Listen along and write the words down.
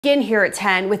Begin here at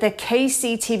 10 with a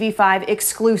KCTV5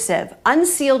 exclusive.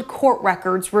 Unsealed court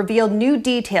records revealed new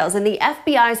details in the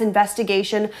FBI's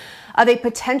investigation of a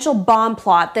potential bomb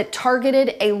plot that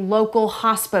targeted a local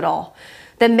hospital.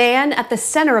 The man at the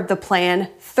center of the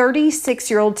plan,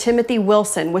 36-year-old Timothy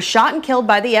Wilson, was shot and killed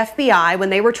by the FBI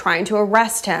when they were trying to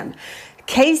arrest him.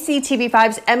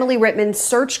 KCTV5's Emily Rittman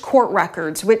searched court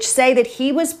records, which say that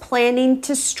he was planning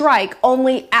to strike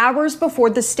only hours before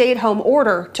the stay-at-home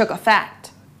order took effect.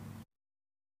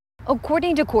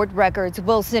 According to court records,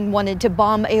 Wilson wanted to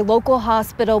bomb a local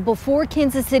hospital before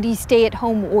Kansas City's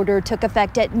stay-at-home order took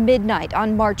effect at midnight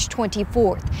on March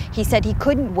 24th. He said he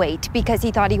couldn't wait because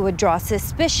he thought he would draw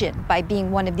suspicion by being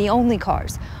one of the only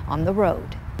cars on the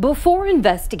road. Before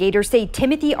investigators say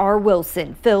Timothy R.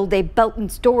 Wilson filled a Belton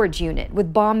storage unit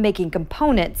with bomb-making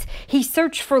components, he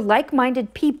searched for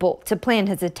like-minded people to plan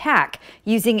his attack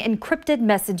using encrypted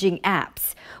messaging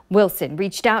apps. Wilson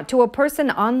reached out to a person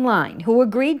online who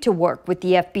agreed to work with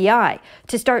the FBI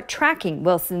to start tracking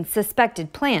Wilson's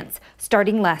suspected plans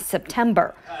starting last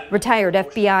September. Retired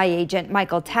FBI agent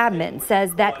Michael Tabman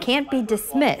says that can't be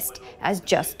dismissed as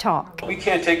just talk. We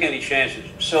can't take any chances.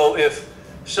 So if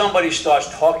somebody starts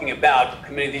talking about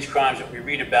committing these crimes that we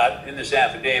read about in this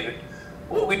affidavit,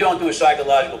 we don't do a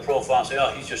psychological profile and say,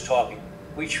 oh, he's just talking.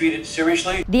 We treat it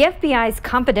seriously. The FBI's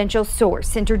confidential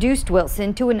source introduced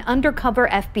Wilson to an undercover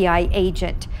FBI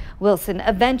agent. Wilson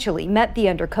eventually met the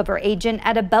undercover agent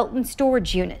at a Belton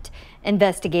storage unit.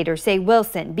 Investigators say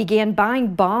Wilson began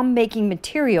buying bomb-making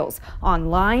materials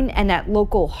online and at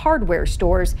local hardware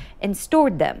stores and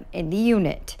stored them in the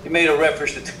unit. He made a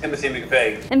reference to Timothy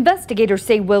McVeigh. Investigators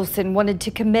say Wilson wanted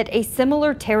to commit a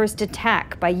similar terrorist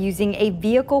attack by using a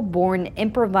vehicle-borne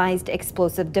improvised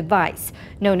explosive device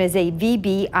known as a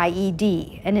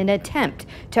VBIED in an attempt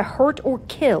to hurt or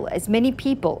kill as many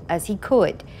people as he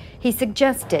could. He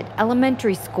suggested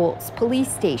elementary schools,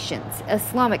 police stations,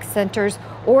 Islamic centers,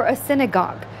 or a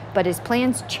synagogue, but his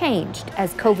plans changed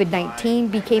as COVID-19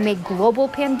 became a global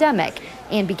pandemic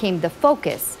and became the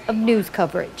focus of news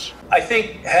coverage. I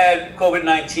think had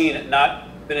COVID-19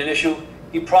 not been an issue,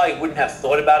 he probably wouldn't have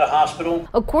thought about a hospital.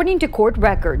 According to court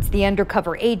records, the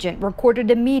undercover agent recorded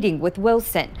a meeting with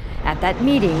Wilson. At that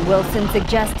meeting, Wilson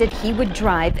suggested he would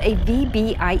drive a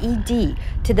VBIED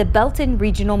to the Belton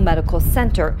Regional Medical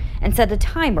Center and set a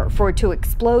timer for it to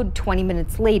explode 20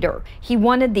 minutes later. He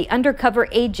wanted the undercover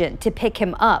agent to pick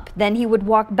him up. Then he would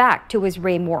walk back to his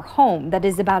Raymore home that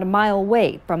is about a mile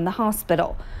away from the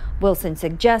hospital. Wilson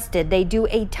suggested they do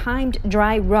a timed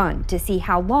dry run to see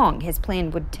how long his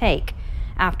plan would take.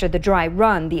 After the dry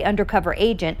run, the undercover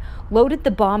agent loaded the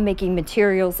bomb-making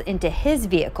materials into his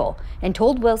vehicle and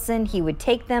told Wilson he would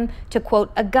take them to,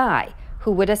 quote, a guy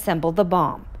who would assemble the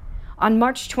bomb. On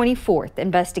March 24th,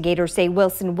 investigators say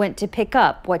Wilson went to pick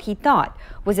up what he thought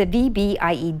was a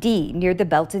VBIED near the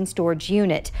Belton storage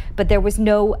unit, but there was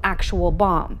no actual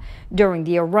bomb. During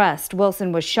the arrest,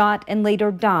 Wilson was shot and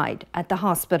later died at the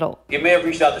hospital. He may have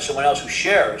reached out to someone else who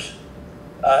shares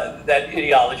that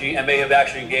ideology and may have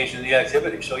actually engaged in the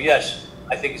activity. So yes,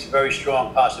 I think it's a very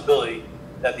strong possibility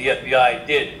that the FBI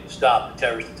did stop the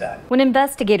terrorist attack. When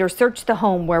investigators searched the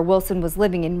home where Wilson was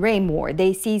living in Raymore,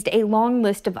 they seized a long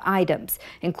list of items,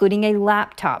 including a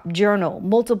laptop, journal,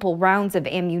 multiple rounds of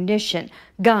ammunition,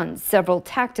 guns, several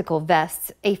tactical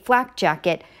vests, a flak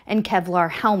jacket, and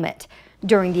Kevlar helmet.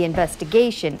 During the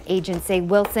investigation, agents say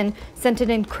Wilson sent an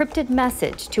encrypted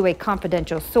message to a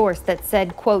confidential source that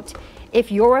said, quote, if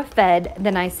you're a Fed,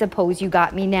 then I suppose you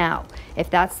got me now. If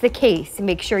that's the case,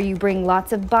 make sure you bring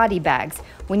lots of body bags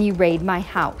when you raid my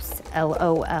house,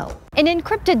 LOL. In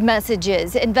encrypted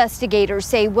messages, investigators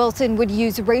say Wilson would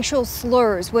use racial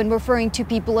slurs when referring to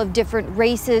people of different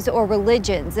races or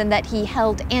religions and that he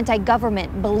held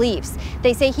anti-government beliefs.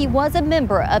 They say he was a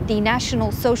member of the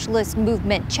National Socialist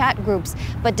Movement chat groups,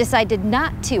 but decided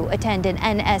not to attend an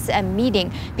NSM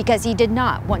meeting because he did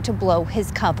not want to blow his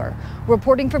cover.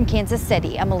 Reporting from Kansas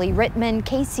City, Emily Rittman,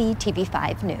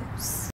 KCTV5 News.